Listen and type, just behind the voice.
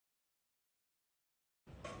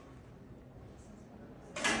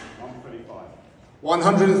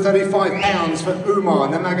135 pounds for Umar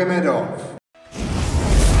Nurmagomedov.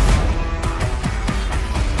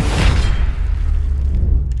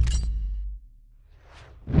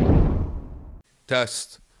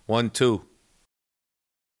 Test. 1, 2.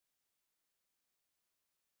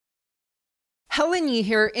 Helen Yee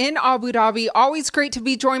here in Abu Dhabi. Always great to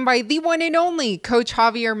be joined by the one and only Coach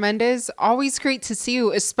Javier Mendez. Always great to see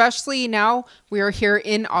you, especially now we are here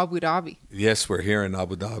in Abu Dhabi. Yes, we're here in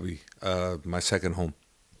Abu Dhabi, my second home.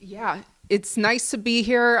 Yeah, it's nice to be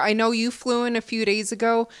here. I know you flew in a few days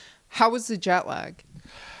ago. How was the jet lag?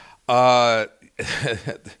 The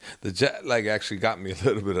jet lag actually got me a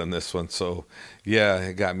little bit on this one. So, yeah,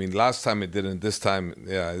 it got me. Last time it didn't. This time,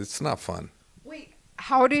 yeah, it's not fun. Wait,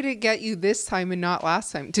 how did it get you this time and not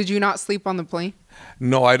last time? Did you not sleep on the plane?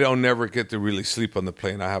 No, I don't never get to really sleep on the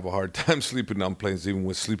plane. I have a hard time sleeping on planes, even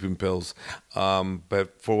with sleeping pills.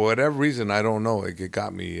 But for whatever reason, I don't know. It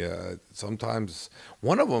got me. Sometimes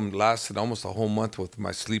one of them lasted almost a whole month with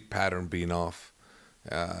my sleep pattern being off.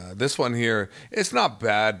 This one here, it's not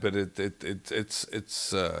bad, but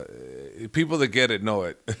it's people that get it know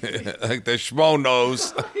it. Like the schmo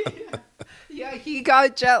knows. Yeah, he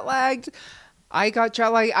got jet lagged. I got jet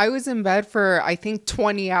lagged. I was in bed for, I think,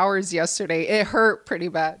 20 hours yesterday. It hurt pretty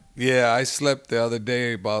bad. Yeah, I slept the other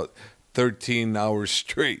day about 13 hours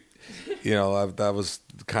straight. You know, that was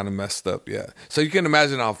kind of messed up, yeah. So you can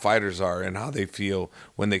imagine how fighters are and how they feel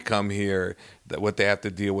when they come here, what they have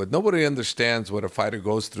to deal with. Nobody understands what a fighter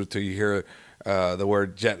goes through till you hear the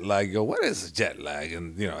word jet lag. You go, what is jet lag?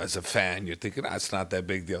 And, you know, as a fan, you're thinking, it's not that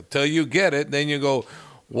big deal. Till you get it, then you go,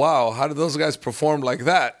 wow, how do those guys perform like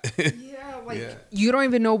that? Yeah. You don't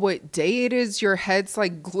even know what day it is. Your head's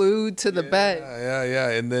like glued to the bed. Yeah.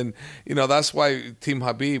 And then, you know, that's why Team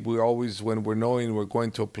Khabib, we always, when we're knowing we're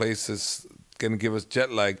going to a place that's going to give us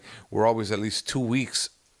jet lag, we're always at least 2 weeks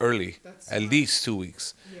early. At least 2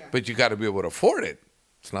 weeks. Yeah. But you got to be able to afford it.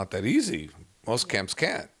 It's not that easy. Most camps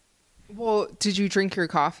can't. Well, did you drink your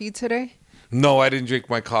coffee today? No, I didn't drink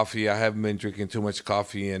my coffee. I haven't been drinking too much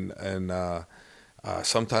coffee. And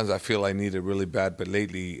sometimes I feel I need it really bad. But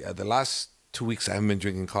lately, the last 2 weeks, I haven't been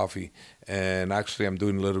drinking coffee. And actually, I'm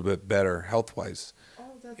doing a little bit better health-wise. Oh,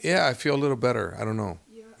 that's nice. I feel a little better. I don't know.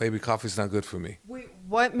 Yeah. Maybe coffee's not good for me. Wait,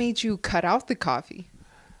 what made you cut out the coffee?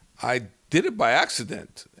 I did it by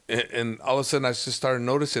accident. And all of a sudden, I just started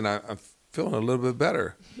noticing I'm feeling a little bit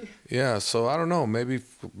better. Yeah, so I don't know.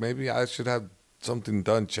 Maybe I should have something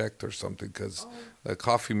done, checked or something, because the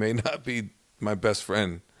coffee may not be my best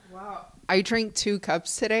friend. Wow. I drank 2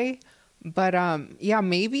 cups today. But, yeah,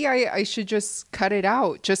 maybe I should just cut it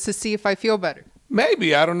out just to see if I feel better.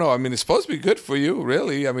 Maybe. I don't know. I mean, it's supposed to be good for you,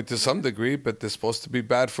 really. I mean, to some degree, but it's supposed to be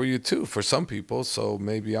bad for you, too, for some people. So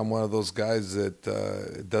maybe I'm one of those guys that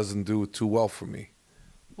it doesn't do too well for me.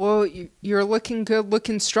 Well, you're looking good,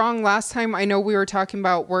 looking strong. Last time, I know we were talking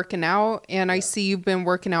about working out, and I see you've been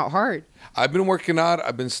working out hard. I've been working out.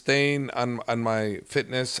 I've been staying on my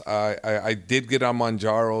fitness. I did get on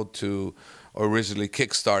Manjaro to originally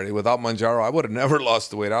kickstarted. Without Manjaro, I would have never lost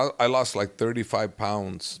the weight. I lost like 35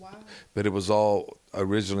 pounds, wow. But it was all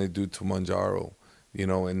originally due to Manjaro, you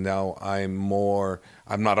know, and now I'm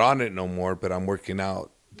not on it no more, but I'm working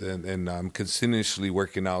out and I'm continuously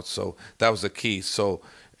working out. So that was the key. So,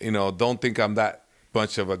 you know, don't think I'm that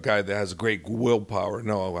much of a guy that has great willpower.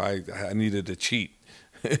 No, I needed to cheat.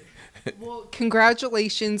 Well,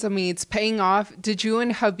 congratulations. I mean, it's paying off. Did you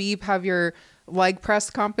and Khabib have your leg press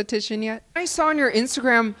competition yet? I saw on your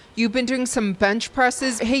Instagram you've been doing some bench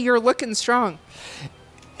presses. Hey, you're looking strong.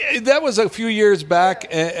 That was a few years back,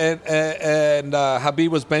 and Khabib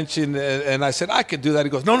was benching, and I said, I could do that. He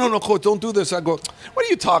goes, no, coach, don't do this. I go, what are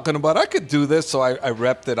you talking about? I could do this. So I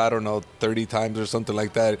repped it, I don't know, 30 times or something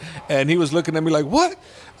like that. And he was looking at me like, what?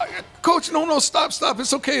 Coach, no, stop.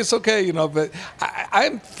 It's okay, you know. But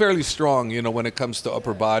I'm fairly strong, you know, when it comes to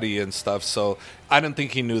upper body and stuff. So I don't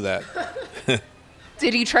think he knew that.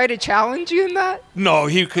 Did he try to challenge you in that? No,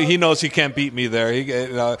 he knows he can't beat me there.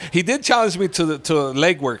 He did challenge me to a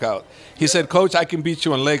leg workout. He said, Coach, I can beat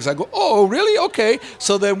you on legs. I go, oh, really? Okay.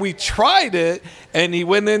 So then we tried it, and he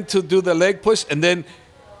went in to do the leg push, and then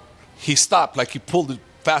he stopped, like he pulled a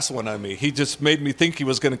fast one on me. He just made me think he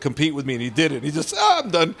was going to compete with me, and he didn't. He just, I'm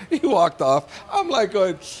done. He walked off. I'm like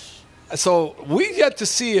going, so we yet to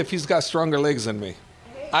see if he's got stronger legs than me.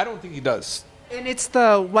 I don't think he does. And it's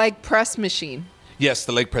the leg press machine. Yes,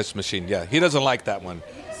 the leg press machine. Yeah, he doesn't like that one.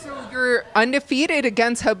 So you're undefeated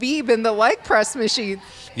against Khabib in the leg press machine.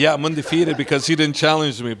 Yeah, I'm undefeated because he didn't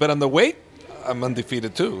challenge me. But on the weight, I'm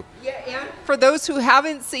undefeated too. Yeah, and for those who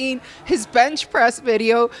haven't seen his bench press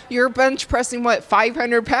video, you're bench pressing, what,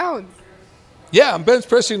 500 pounds? Yeah, I'm bench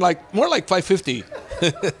pressing more like 550.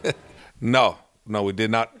 No, we did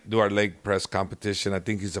not do our leg press competition. I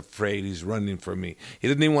think he's afraid. He's running from me. He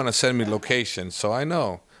didn't even want to send me location. So I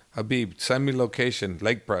know, Khabib, send me location,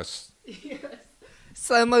 leg press. Yes.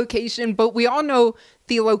 Send location, but we all know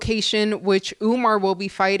the location which Umar will be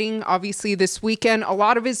fighting, obviously, this weekend. A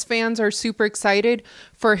lot of his fans are super excited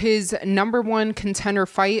for his #1 contender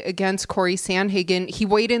fight against Cory Sandhagen. He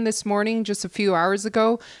weighed in this morning, just a few hours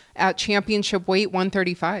ago, at championship weight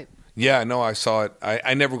 135. Yeah, no, I saw it.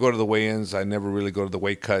 I never go to the weigh-ins. I never really go to the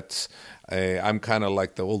weight cuts. I'm kind of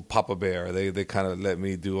like the old Papa Bear. They kind of let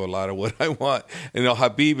me do a lot of what I want. You know,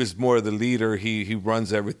 Khabib is more the leader. He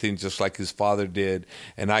runs everything just like his father did.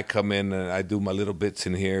 And I come in and I do my little bits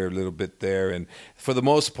in here, a little bit there. And for the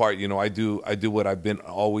most part, you know, I do what I've been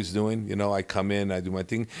always doing. You know, I come in, I do my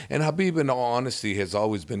thing. And Khabib, in all honesty, has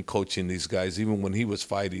always been coaching these guys, even when he was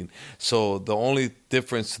fighting. So the only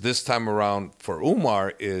difference this time around for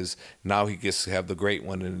Umar is now he gets to have the great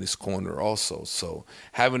one in his corner also. So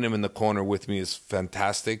having him in the corner with me is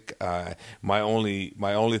fantastic. My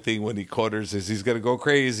only thing when he corners is he's gonna go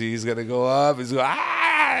crazy. He's gonna go up. He's going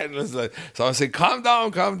so I say, calm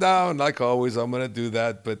down. Like always, I'm gonna do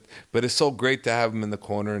that. But it's so great to have him in the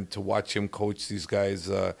corner and to watch him coach these guys.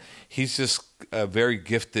 He's just very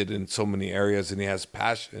gifted in so many areas, and he has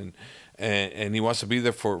passion, and he wants to be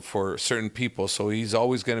there for certain people. So he's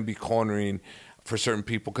always gonna be cornering for certain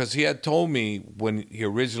people, because he had told me when he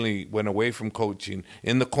originally went away from coaching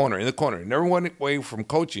in the corner, never went away from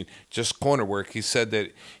coaching, just corner work. He said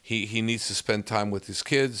that he needs to spend time with his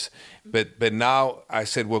kids, but now I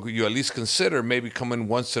said, well, you at least consider maybe coming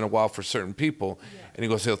once in a while for certain people. Yeah. And he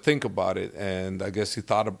goes, he'll think about it. And I guess he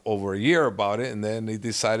thought over a year about it, and then he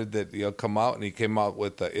decided that he'll come out, and he came out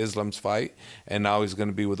with Islam's fight, and now he's going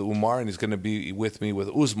to be with Umar, and he's going to be with me with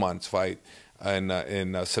Usman's fight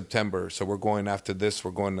in September. So we're going after this.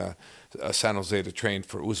 We're going to San Jose to train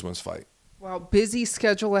for Usman's fight. Well, busy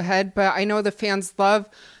schedule ahead, but I know the fans love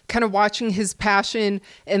kind of watching his passion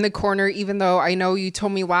in the corner, even though I know you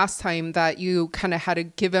told me last time that you kind of had to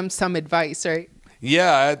give him some advice, right?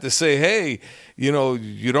 Yeah, I had to say, hey, you know,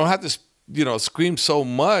 you don't have to, you know, scream so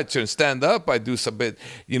much and stand up. I do some bit,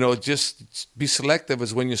 you know, just be selective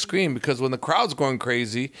as when you scream, because when the crowd's going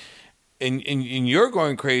crazy, and you're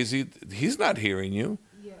going crazy, he's not hearing you.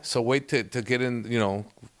 Yeah. So wait to get in, you know,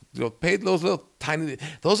 pay those little tiny,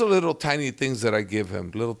 those are little tiny things that I give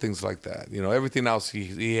him, little things like that. You know, everything else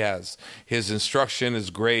he has. His instruction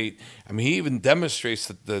is great. I mean, he even demonstrates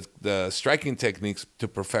the striking techniques to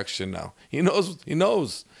perfection now. He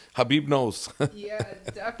knows. Khabib knows. Yeah,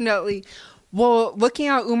 definitely. Well, looking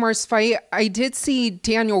at Umar's fight, I did see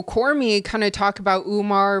Daniel Cormier kind of talk about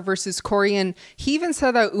Umar versus Cory, and he even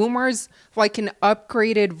said that Umar's like an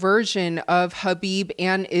upgraded version of Khabib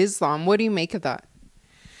and Islam. What do you make of that?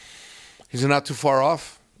 He's not too far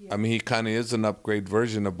off. Yeah. I mean, he kind of is an upgrade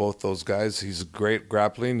version of both those guys. He's great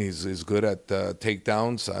grappling. He's good at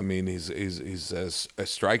takedowns. I mean, he's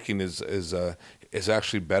striking is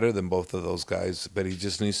actually better than both of those guys, but he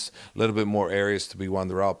just needs a little bit more areas to be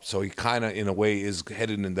wound up. So he kind of, in a way, is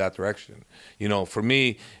headed in that direction. You know, for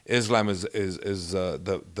me, Islam is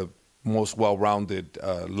the most well-rounded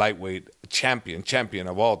lightweight champion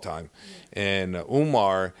of all time, and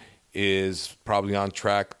Umar is probably on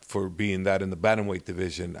track for being that in the bantamweight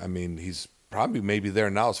division. I mean, he's probably maybe there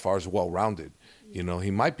now as far as well-rounded. You know,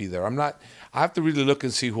 he might be there. I have to really look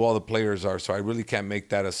and see who all the players are, so I really can't make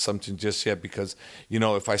that assumption just yet, because, you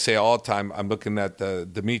know, if I say all time, I'm looking at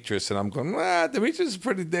Demetrius and I'm going, Demetrius is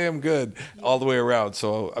pretty damn good all the way around.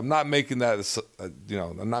 So I'm not making that,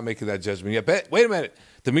 I'm not making that judgment yet. But wait a minute.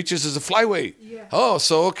 Demetrius is a flyweight. Yeah. Oh,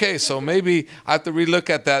 so okay. So maybe I have to relook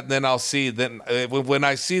at that, and then I'll see. Then when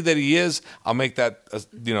I see that he is, I'll make that,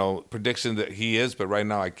 prediction that he is. But right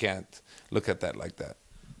now I can't look at that like that.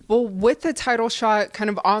 Well, with the title shot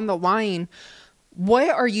kind of on the line, what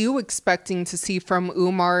are you expecting to see from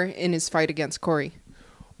Umar in his fight against Cory?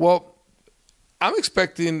 Well, I'm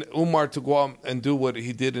expecting Umar to go out and do what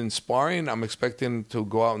he did in sparring. I'm expecting to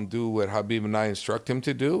go out and do what Khabib and I instruct him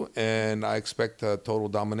to do, and I expect total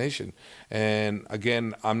domination. And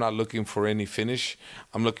again, I'm not looking for any finish.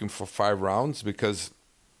 I'm looking for 5 rounds, because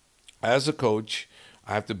as a coach,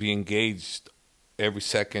 I have to be engaged every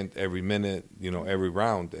second, every minute, every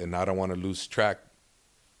round, and I don't want to lose track.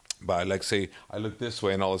 But like say, I look this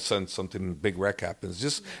way and all of a sudden something big wreck happens.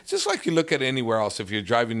 Just like you look at anywhere else. If you're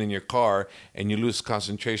driving in your car and you lose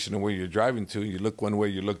concentration of where you're driving to, you look one way,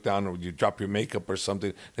 you look down, or you drop your makeup or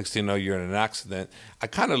something, next thing you know, you're in an accident. I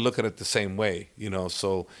kind of look at it the same way,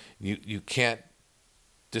 so you can't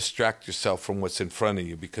distract yourself from what's in front of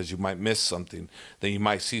you, because you might miss something. Then you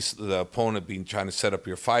might see the opponent trying to set up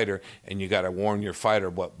your fighter, and you got to warn your fighter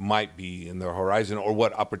what might be in the horizon or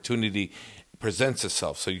what opportunity presents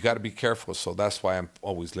itself. So you got to be careful. So that's why I'm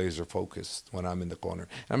always laser focused when I'm in the corner.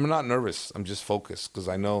 And I'm not nervous. I'm just focused because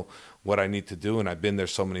I know what I need to do, and I've been there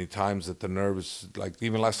so many times that the nerves, like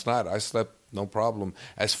even last night, I slept no problem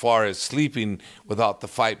as far as sleeping without the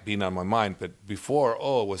fight being on my mind. But before,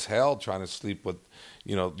 it was hell trying to sleep with,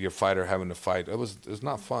 your fighter having to fight. It was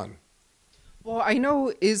not fun. Well, I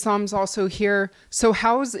know Islam's also here. So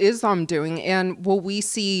how's Islam doing? And will we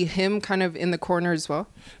see him kind of in the corner as well?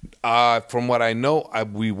 From what I know,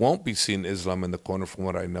 we won't be seeing Islam in the corner from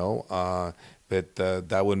what I know. But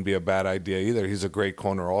that wouldn't be a bad idea either. He's a great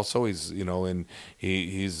corner also. He's, and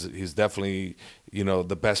he's definitely,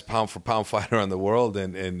 the best pound for pound fighter in the world,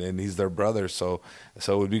 and he's their brother. So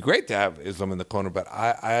it would be great to have Islam in the corner, but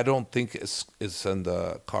I don't think it's in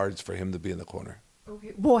the cards for him to be in the corner.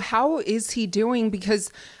 Okay. Well, how is he doing?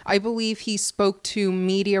 Because I believe he spoke to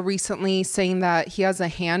media recently saying that he has a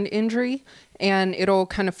hand injury and it'll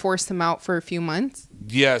kind of force him out for a few months.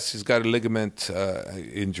 Yes, he's got a ligament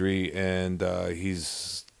injury, and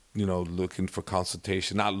he's looking for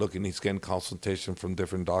consultation. Not looking, he's getting consultation from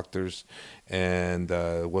different doctors, and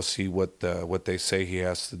we'll see what they say he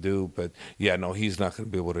has to do. But yeah, no, he's not going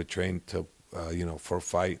to be able to train till for a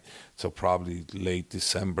fight. So probably late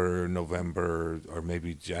December, November, or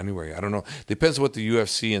maybe January. I don't know. Depends what the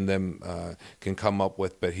UFC and them can come up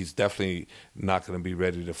with, but he's definitely not going to be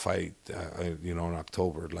ready to fight, in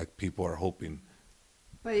October like people are hoping.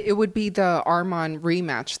 But it would be the Arman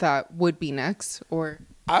rematch that would be next, or?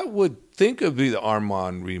 I would think it would be the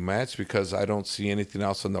Arman rematch because I don't see anything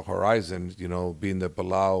else on the horizon, being the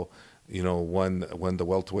Belal won the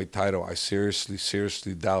welterweight title. I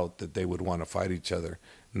seriously doubt that they would want to fight each other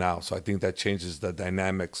now. So I think that changes the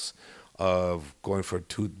dynamics of going for a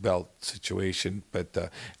two-belt situation.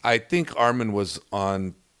 But I think Arman was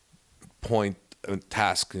on point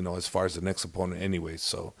task, as far as the next opponent anyway.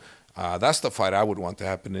 So that's the fight I would want to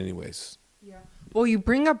happen anyways. Yeah. Well, you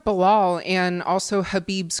bring up Belal and also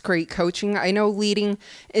Khabib's great coaching. I know leading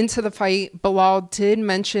into the fight, Belal did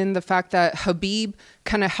mention the fact that Khabib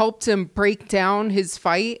kind of helped him break down his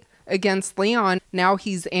fight against Leon. Now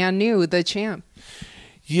he's Anu, the champ.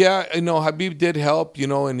 Yeah, Khabib did help,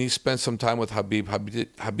 and he spent some time with Khabib.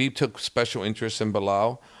 Khabib took special interest in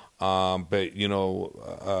Belal. But,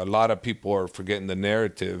 a lot of people are forgetting the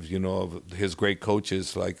narrative, of his great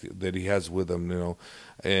coaches like that he has with him,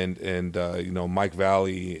 and Mike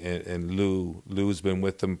Valley and Lou. Lou's been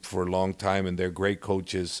with them for a long time, and they're great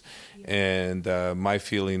coaches. And my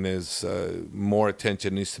feeling is more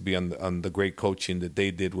attention needs to be on the great coaching that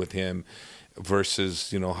they did with him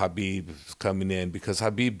versus, Khabib coming in, because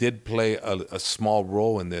Khabib did play a small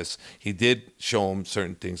role in this. He did show him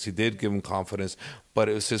certain things. He did give him confidence, but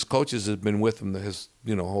it was his coaches that have been with him his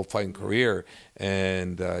whole fighting career.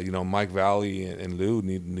 And Mike Valley and Lou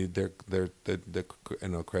need their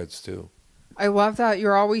creds too. I love that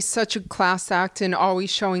you're always such a class act and always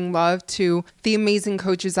showing love to the amazing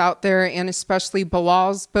coaches out there, and especially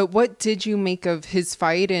Belal's. But what did you make of his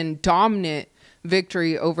fight and dominant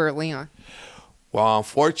victory over Leon? Well,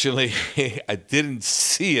 unfortunately, I didn't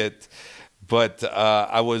see it, but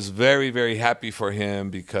I was very, very happy for him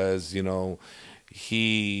because,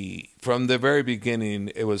 he, from the very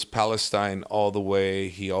beginning, it was Palestine all the way.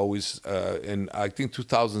 He always, in I think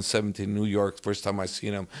 2017, New York, first time I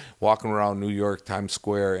seen him walking around New York, Times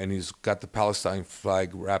Square, and he's got the Palestine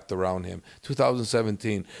flag wrapped around him.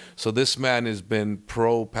 2017. So this man has been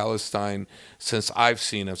pro-Palestine since I've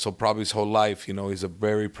seen him, so probably his whole life. He's a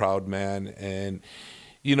very proud man. And,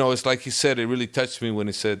 it's like he said, it really touched me when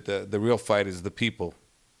he said the real fight is the people.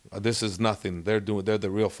 This is nothing. They're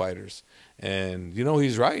the real fighters. And,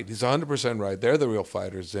 he's right. He's 100% right. They're the real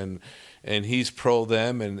fighters. And he's pro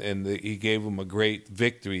them, and he gave them a great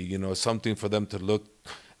victory, something for them to look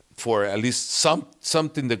for, at least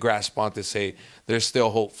something to grasp on to say there's still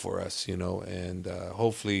hope for us, and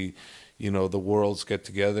hopefully, the worlds get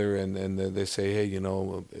together and they say, hey,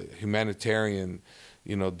 humanitarian,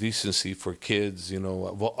 decency for kids,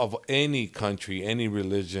 of any country, any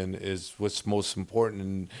religion is what's most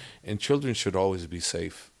important, and children should always be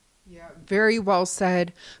safe. Yeah, very well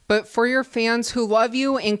said. But for your fans who love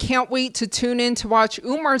you and can't wait to tune in to watch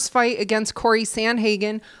Umar's fight against Cory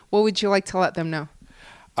Sandhagen, what would you like to let them know?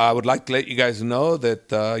 I would like to let you guys know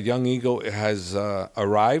that Young Eagle has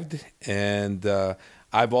arrived, and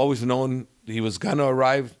I've always known he was going to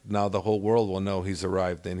arrive. Now the whole world will know he's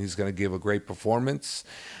arrived, and he's going to give a great performance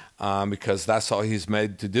because that's all he's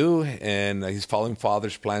made to do, and he's following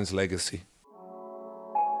Father's Plan's legacy.